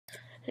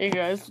Hey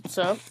guys, what's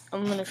up?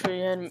 I'm gonna show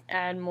you how to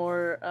add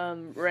more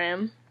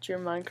RAM to your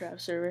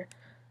Minecraft server,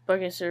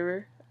 bukkit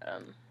server.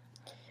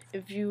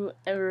 If you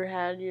ever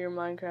had your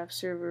Minecraft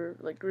server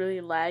like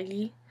really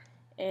laggy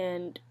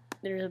and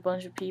there's a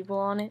bunch of people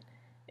on it,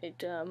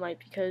 it might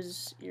be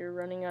because you're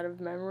running out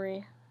of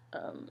memory.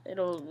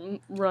 It'll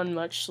run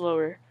much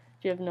slower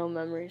if you have no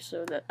memory.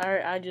 So that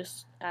I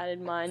just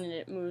added mine and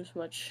it moves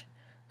much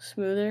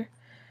smoother.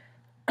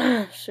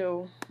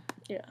 So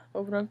yeah,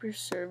 open up your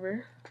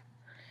server.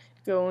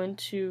 Go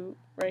into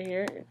right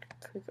here,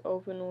 click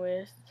open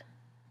with,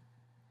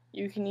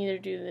 you can either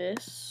do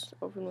this,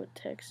 open with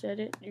text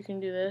edit, you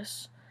can do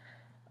this,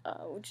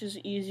 which is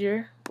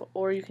easier,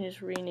 or you can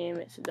just rename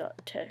it to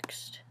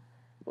 .text.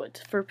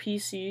 But for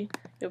PC,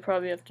 you'll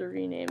probably have to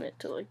rename it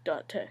to like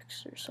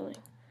 .text or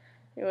something.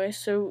 Anyway,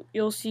 so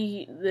you'll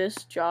see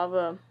this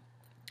Java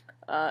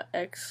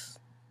XMX.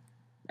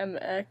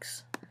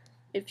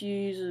 If you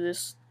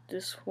use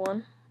this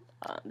one,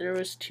 there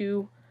was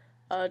two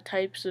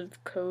types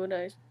of code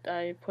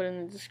I put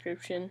in the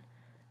description,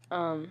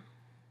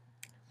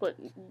 but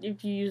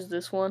if you use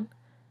this one,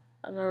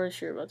 I'm not really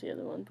sure about the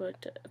other one,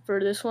 but for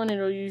this one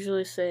it'll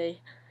usually say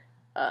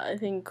I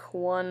think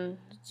 10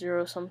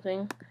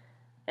 something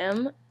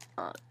M.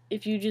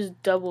 If you just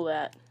double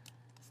that,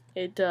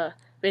 it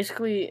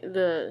basically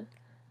the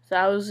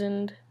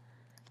 1000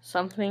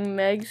 something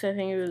megs, I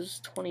think it was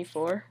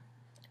 24.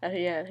 I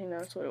think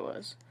that's what it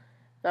was.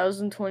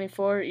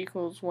 1024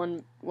 equals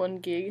 1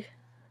 gig,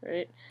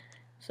 right?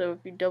 So if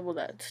you double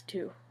that, it's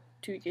 2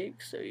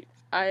 gigs. So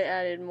I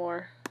added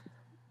more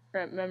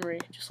memory,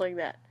 just like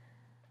that,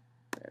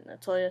 and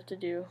that's all you have to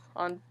do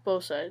on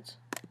both sides.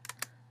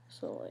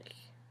 So like,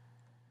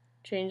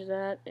 change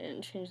that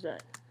and change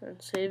that,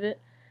 and save it,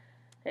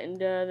 and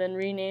then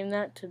rename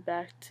that to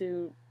back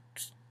to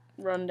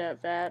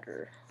run.bat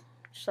or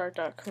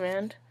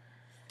start.command,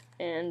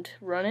 and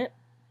run it.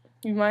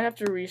 You might have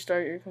to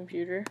restart your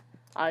computer.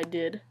 I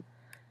did.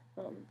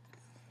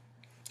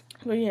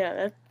 But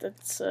yeah,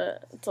 that's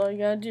all you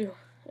gotta do,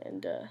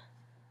 and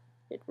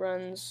it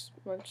runs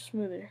much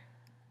smoother.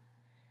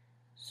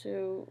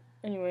 So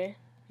anyway,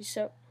 peace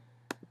out.